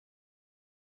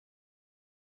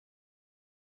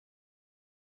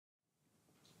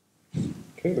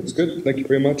Okay, looks good. Thank you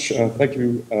very much. Thank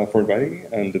you for inviting me,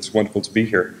 and it's wonderful to be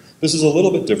here. This is a little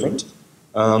bit different.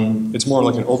 It's more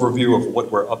like an overview of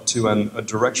what we're up to and a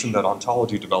direction that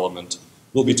ontology development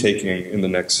will be taking in the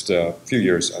next few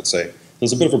years, I'd say.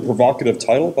 There's a bit of a provocative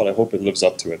title, but I hope it lives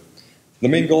up to it. The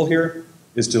main goal here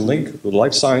is to link the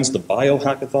life science, the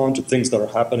BioHackathon, to things that are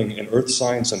happening in earth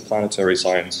science and planetary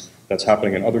science that's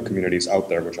happening in other communities out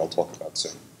there, which I'll talk about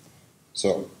soon.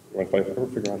 So, if I ever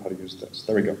figure out how to use this.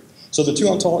 There we go. So the two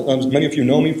ontologies, many of you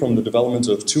know me from the development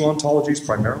of two ontologies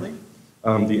primarily.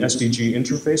 The SDG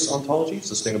interface ontology,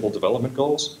 Sustainable Development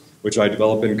Goals, which I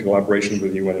develop in collaboration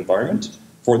with UN Environment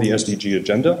for the SDG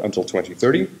agenda until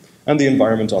 2030, and the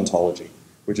environment ontology,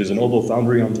 which is an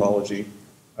oboe-foundry ontology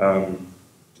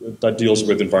that deals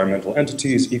with environmental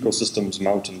entities, ecosystems,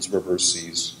 mountains, rivers,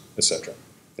 seas, etc.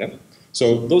 Yeah?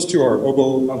 So those two are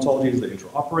oboe ontologies, they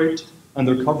interoperate, and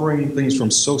they're covering things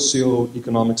from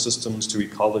socio-economic systems to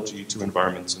ecology to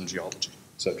environments and geology,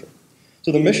 etc.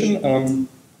 So the mission,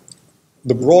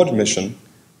 the broad mission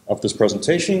of this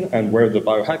presentation and where the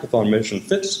BioHackathon mission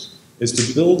fits is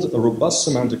to build a robust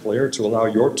semantic layer to allow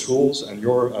your tools and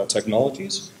your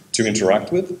technologies to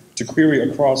interact with, to query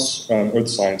across earth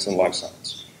science and life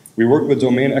science. We work with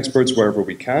domain experts wherever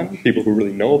we can, people who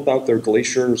really know about their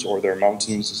glaciers or their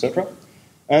mountains, etc.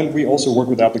 And we also work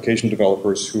with application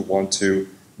developers who want to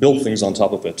build things on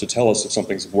top of it to tell us if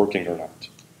something's working or not.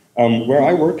 Where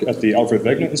I work at the Alfred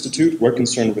Wegener Institute, we're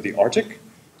concerned with the Arctic,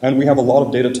 and we have a lot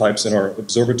of data types in our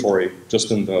observatory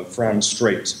just in the Fram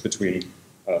Strait between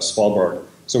Svalbard.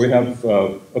 So we have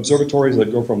observatories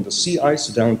that go from the sea ice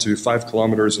down to 5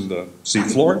 kilometers in the sea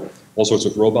floor, all sorts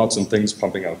of robots and things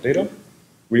pumping out data.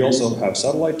 We also have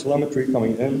satellite telemetry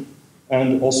coming in,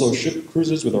 and also ship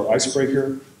cruises with our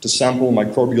icebreaker to sample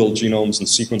microbial genomes and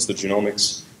sequence the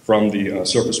genomics from the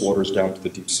surface waters down to the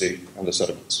deep sea and the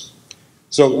sediments.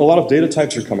 So a lot of data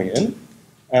types are coming in,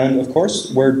 and of course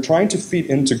we're trying to feed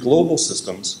into global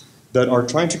systems that are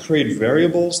trying to create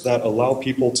variables that allow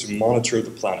people to monitor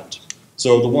the planet.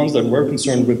 So the ones that we're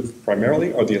concerned with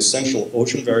primarily are the essential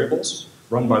ocean variables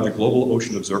run by the Global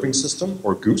Ocean Observing System,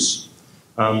 or GOOS,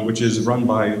 which is run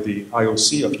by the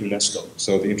IOC of UNESCO,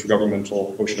 so the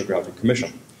Intergovernmental Oceanographic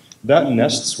Commission. That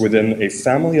nests within a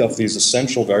family of these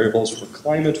essential variables for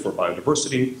climate, for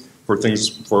biodiversity,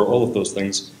 for all of those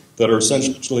things that are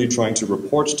essentially trying to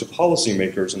report to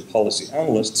policymakers and policy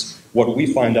analysts what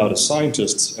we find out as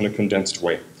scientists in a condensed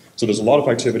way. So there's a lot of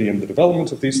activity in the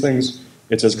development of these things.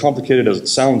 It's as complicated as it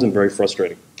sounds and very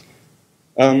frustrating.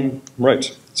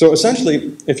 Right. So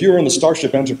essentially, if you were in the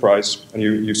Starship Enterprise and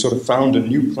you sort of found a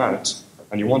new planet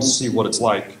and you want to see what it's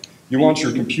like, you want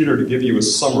your computer to give you a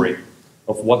summary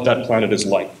of what that planet is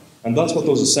like. And that's what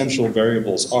those essential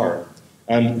variables are.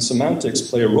 And semantics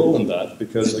play a role in that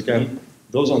because, again,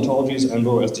 those ontologies,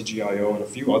 ENVO, SDG.io, and a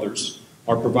few others,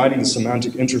 are providing the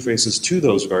semantic interfaces to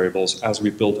those variables as we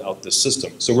build out this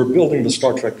system. So we're building the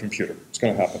Star Trek computer. It's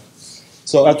going to happen.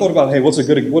 So I thought about, hey, what is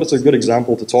a good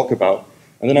example to talk about?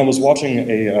 And then I was watching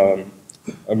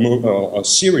a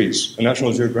series, a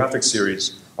National Geographic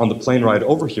series, on the plane ride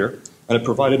over here, and it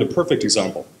provided a perfect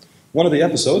example. One of the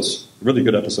episodes, a really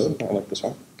good episode, I like this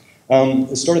one,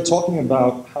 it started talking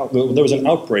about how there was an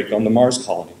outbreak on the Mars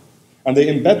colony. And they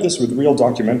embed this with real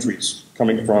documentaries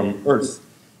coming from Earth.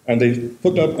 And they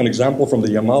put up an example from the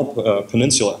Yamal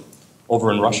Peninsula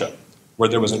over in Russia, where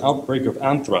there was an outbreak of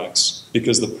anthrax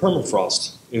because the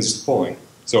permafrost is thawing.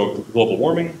 So global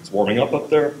warming, it's warming up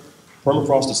there.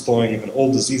 Permafrost is thawing and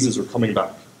old diseases are coming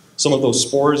back. Some of those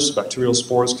spores, bacterial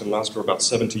spores, can last for about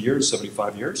 70 years,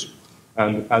 75 years.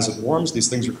 And as it warms, these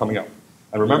things are coming up.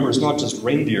 And remember, it's not just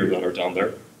reindeer that are down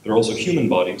there. There are also human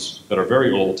bodies that are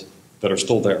very old that are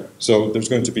still there. So there's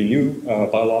going to be new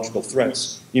biological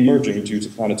threats emerging due to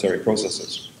planetary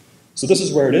processes. So this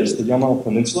is where it is, the Yamal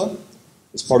Peninsula.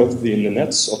 It's part of the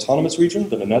Nenets Autonomous Region.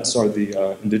 The Nenets are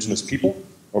the indigenous people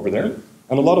over there.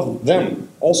 And a lot of them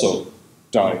also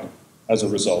died as a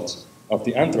result of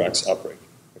the anthrax outbreak.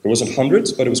 It wasn't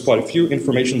hundreds, but it was quite a few.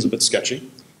 Information's a bit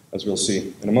sketchy, as we'll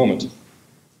see in a moment.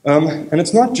 And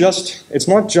it's not just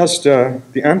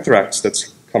the anthrax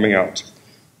that's coming out.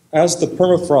 As the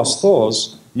permafrost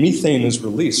thaws, methane is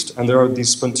released, and there are these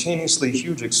spontaneously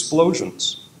huge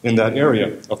explosions in that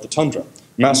area of the tundra.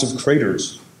 Massive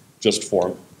craters just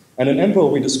form. And in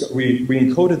ENVO, we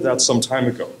encoded that some time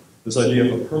ago, this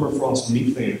idea of a permafrost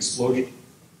methane explosion.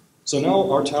 So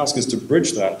now our task is to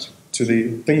bridge that to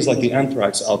the things like the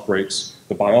anthrax outbreaks,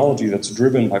 the biology that's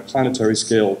driven by planetary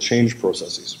scale change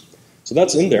processes. So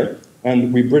that's in there,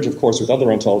 and we bridge, of course, with other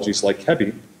ontologies like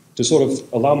HEBI to sort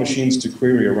of allow machines to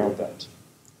query around that.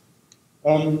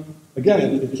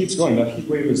 Again, it keeps going. That heat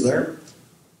wave is there.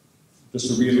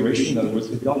 Just a reiteration that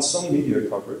it got some media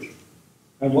coverage.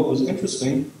 And what was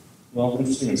interesting, well,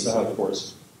 interesting and sad, of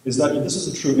course, is that this is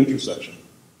a true intersection.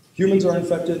 Humans are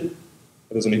infected,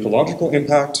 there's an ecological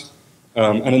impact,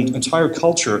 and an entire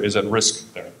culture is at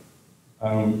risk there.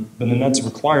 The Nenettes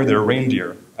require their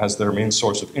reindeer as their main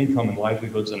source of income and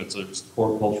livelihoods, and it's a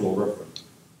core cultural reference.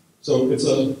 So it's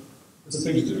a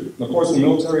thing to do. And of course, the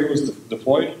military was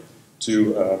deployed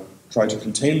to try to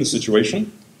contain the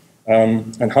situation.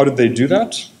 And how did they do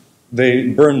that? They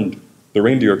burned the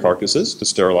reindeer carcasses to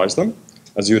sterilize them,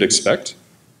 as you would expect.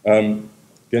 Again,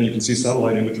 you can see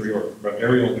satellite imagery or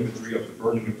aerial imagery of the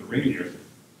burning of the reindeer.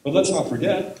 But let's not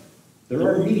forget, there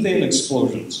are methane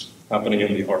explosions happening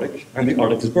in the Arctic, and the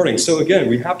Arctic is burning. So again,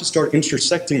 we have to start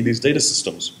intersecting these data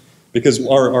systems, because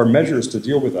our measures to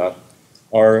deal with that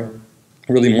are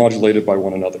really modulated by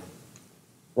one another.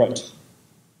 Right,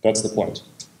 that's the point.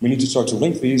 We need to start to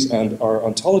link these, and our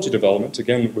ontology development,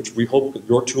 again, which we hope that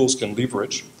your tools can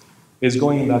leverage, is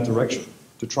going in that direction,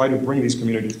 to try to bring these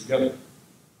communities together.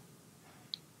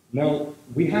 Now,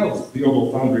 we have the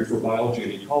Oval Foundry for biology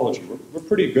and ecology. We're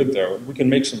pretty good there. We can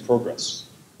make some progress.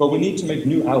 But we need to make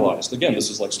new allies. Again, this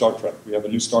is like Star Trek. We have a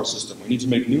new star system. We need to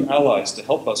make new allies to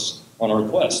help us on our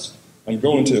quest and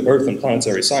go into Earth and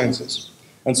planetary sciences.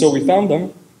 And so we found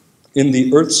them in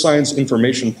the Earth Science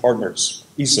Information Partners,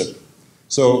 ESIP.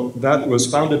 So that was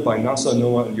founded by NASA,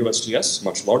 NOAA, and USGS,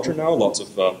 much larger now, lots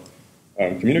of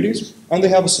communities. And they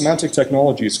have a semantic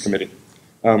technologies committee.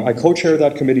 I co-chair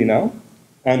that committee now,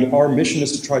 and our mission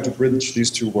is to try to bridge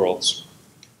these two worlds.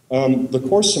 The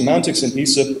course Semantics in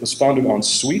ESIP was founded on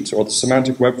SWEET, or the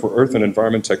Semantic Web for Earth and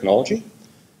Environment Technology.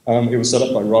 It was set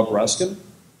up by Rob Raskin.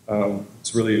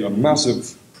 It's really a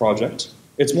massive project.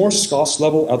 It's more SCOS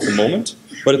level at the moment,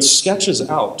 but it sketches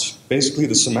out basically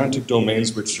the semantic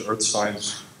domains which Earth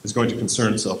science is going to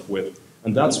concern itself with.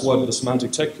 And that's what the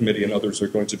Semantic Tech Committee and others are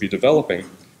going to be developing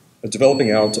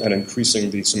out and increasing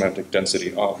the semantic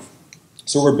density of.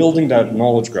 So we're building that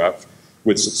knowledge graph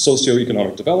with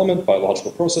socioeconomic development,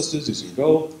 biological processes using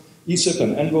Go, ESIP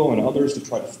and ENVO and others to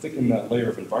try to thicken that layer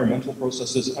of environmental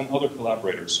processes, and other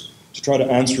collaborators to try to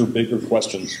answer bigger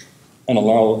questions and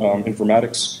allow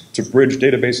informatics to bridge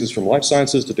databases from life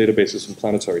sciences to databases from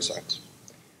planetary science.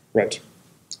 Right.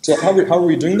 So how are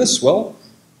we doing this? Well,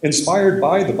 inspired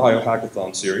by the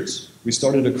BioHackathon series, we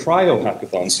started a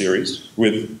cryo-hackathon series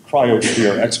with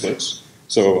cryosphere experts,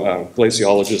 so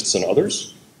glaciologists and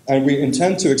others. And we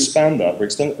intend to expand that.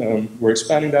 We're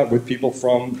expanding that with people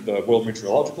from the World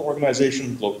Meteorological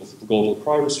Organization, Global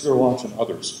Cryosphere Watch, and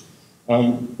others.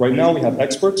 Right now we have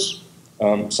experts,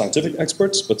 scientific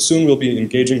experts, but soon we'll be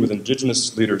engaging with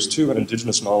indigenous leaders too and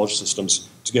indigenous knowledge systems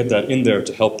to get that in there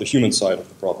to help the human side of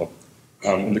the problem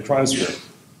in the cryosphere.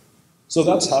 So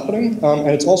that's happening, and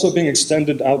it's also being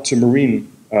extended out to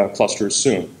marine clusters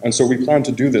soon. And so we plan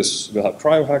to do this. We'll have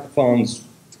cryo-hackathons,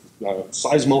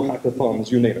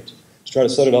 seismo-hackathons, you name it, to try to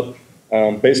set it up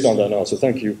based on that now. So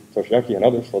thank you, Toshiaki and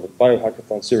others, for the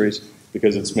BioHackathon series,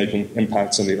 because it's making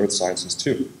impacts in the earth sciences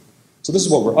too. So this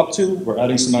is what we're up to. We're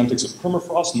adding semantics of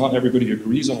permafrost. Not everybody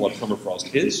agrees on what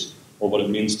permafrost is, or what it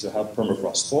means to have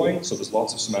permafrost thawing, so there's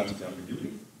lots of semantic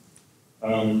ambiguity.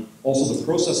 Also the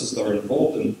processes that are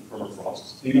involved in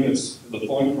permafrost, even it's the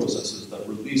thawing processes that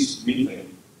release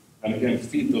methane, and again,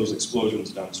 feed those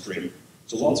explosions downstream.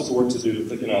 So lots of work to do to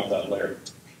thicken out that layer.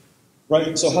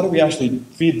 Right, so how do we actually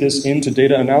feed this into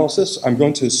data analysis? I'm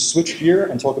going to switch gear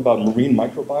and talk about marine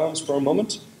microbiomes for a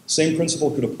moment. Same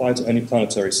principle could apply to any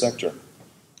planetary sector.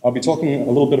 I'll be talking a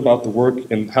little bit about the work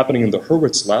happening in the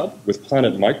Hurwitz lab with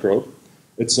Planet Microbe.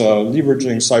 It's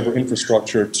leveraging cyber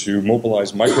infrastructure to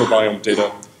mobilize microbiome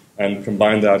data and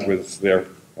combine that with their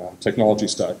technology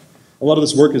stack. A lot of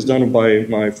this work is done by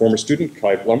my former student,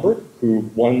 Kai Blumberg, who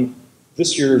won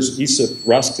this year's ESIP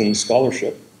Raskin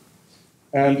Scholarship.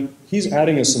 And he's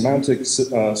adding a semantic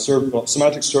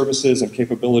services and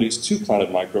capabilities to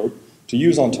Planet Microbe to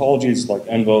use ontologies like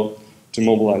ENVO to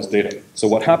mobilize data. So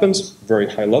what happens, very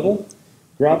high level,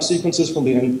 grab sequences from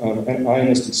the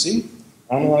INSDC,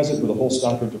 analyze it with a whole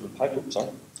stack of different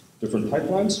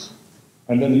pipelines,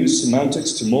 and then use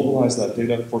semantics to mobilize that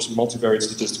data for some multivariate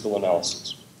statistical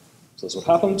analysis. So that's what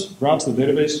happened, grabs the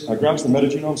database, grabs the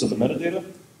metagenomes and the metadata,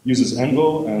 uses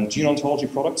ENVO and gene ontology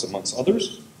products, amongst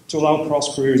others, to allow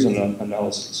cross-queries and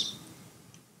analysis.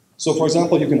 So for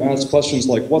example, you can ask questions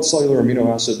like, what cellular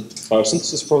amino acid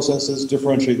biosynthesis processes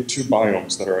differentiate two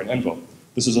biomes that are in ENVO?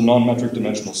 This is a non-metric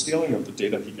dimensional scaling of the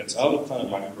data he gets out of Planet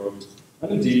Microbes,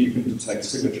 and indeed you can detect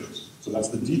signatures. So that's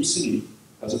the deep sea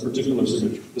has a particular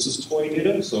signature. This is toy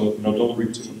data, so don't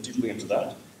read too deeply into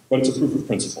that, but it's a proof of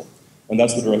principle, and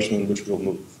that's the direction in which we'll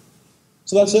move.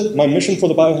 So that's it. My mission for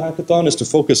the BioHackathon is to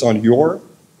focus on your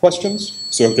questions.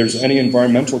 So if there's any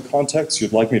environmental context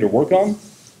you'd like me to work on,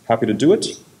 happy to do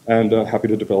it, and happy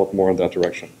to develop more in that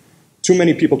direction. Too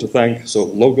many people to thank, so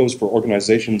logos for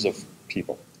organizations of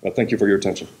people. Thank you for your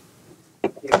attention.